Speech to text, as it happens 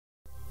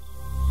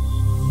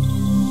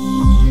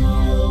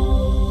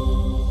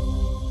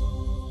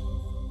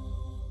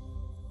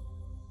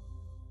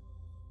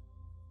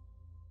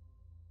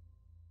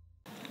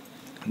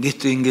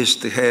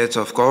distinguished heads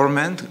of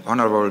government,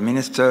 honorable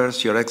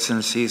ministers, your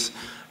excellencies,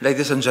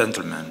 ladies and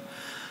gentlemen,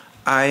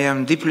 I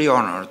am deeply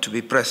honored to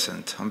be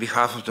present on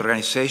behalf of the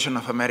Organization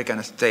of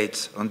American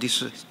States on this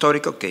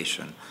historic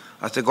occasion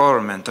as the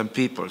government and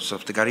peoples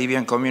of the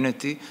Caribbean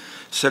community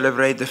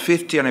celebrate the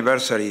 50th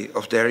anniversary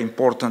of their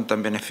important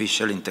and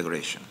beneficial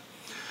integration.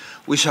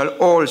 We shall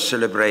all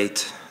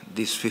celebrate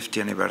this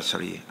 50th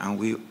anniversary, and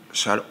we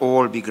shall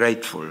all be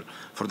grateful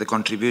for the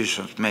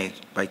contributions made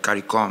by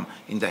CARICOM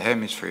in the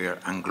hemisphere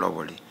and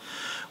globally.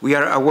 We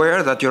are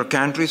aware that your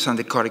countries and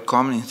the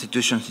CARICOM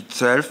institutions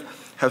itself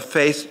have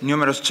faced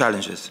numerous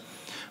challenges,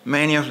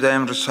 many of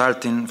them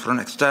resulting from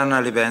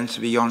external events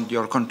beyond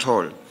your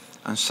control,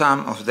 and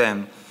some of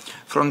them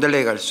from the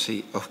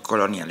legacy of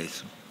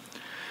colonialism.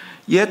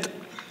 Yet,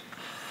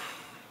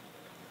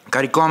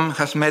 CARICOM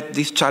has met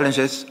these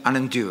challenges and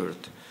endured,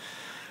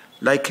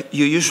 like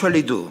you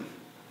usually do,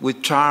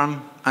 with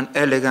charm and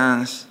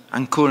elegance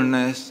and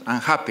coolness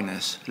and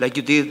happiness, like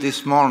you did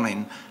this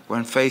morning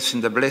when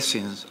facing the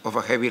blessings of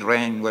a heavy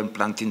rain when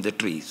planting the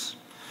trees.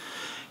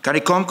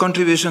 CARICOM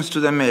contributions to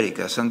the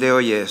Americas and the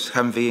OAS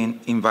have been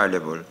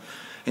invaluable.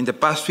 In the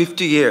past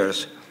 50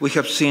 years, we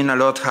have seen a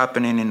lot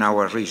happening in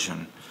our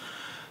region.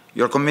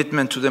 Your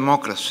commitment to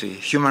democracy,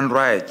 human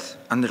rights,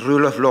 and the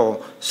rule of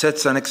law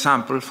sets an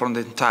example for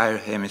the entire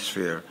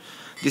hemisphere.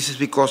 This is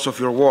because of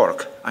your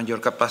work and your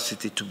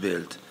capacity to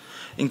build.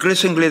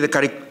 Increasingly, the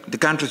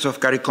countries of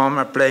CARICOM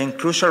are playing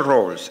crucial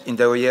roles in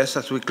the OAS,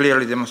 as we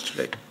clearly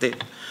demonstrated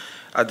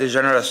at the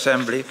General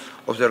Assembly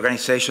of the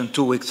organization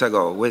 2 weeks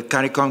ago, where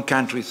CARICOM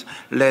countries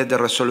led the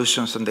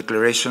resolutions and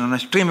declaration on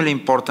extremely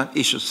important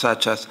issues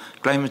such as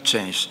climate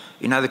change,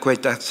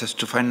 inadequate access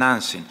to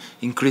financing,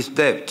 increased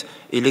debt,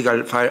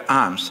 illegal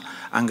firearms,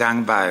 and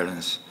gang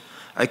violence.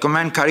 I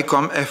commend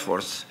CARICOM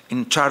efforts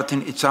in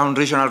charting its own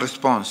regional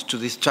response to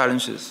these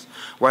challenges,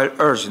 while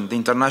urging the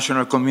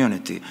international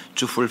community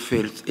to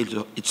fulfill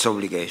its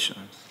obligations.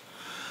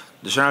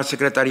 The General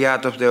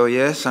Secretariat of the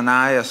OAS and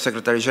I, as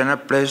Secretary General,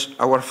 pledge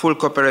our full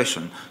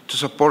cooperation to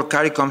support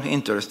CARICOM's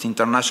interest in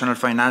international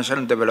financial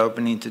and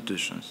development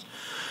institutions.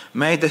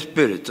 May the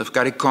spirit of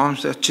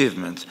CARICOM's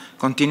achievements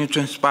continue to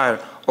inspire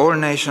all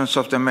nations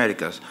of the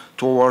Americas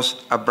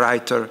towards a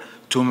brighter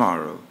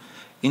tomorrow.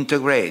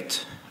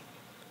 Integrate,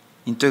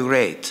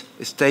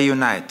 stay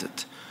united.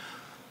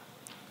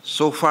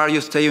 So far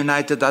you stay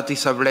united, that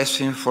is a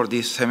blessing for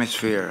this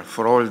hemisphere,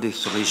 for all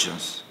these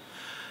regions.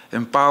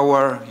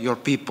 Empower your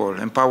people,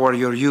 empower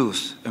your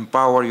youth,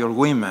 empower your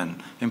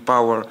women,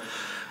 empower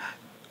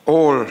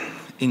all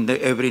in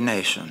every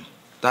nation.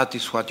 That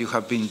is what you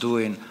have been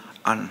doing,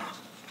 and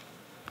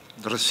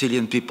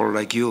resilient people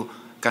like you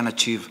can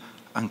achieve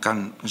and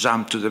can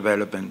jump to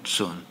development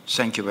soon.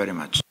 Thank you very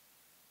much.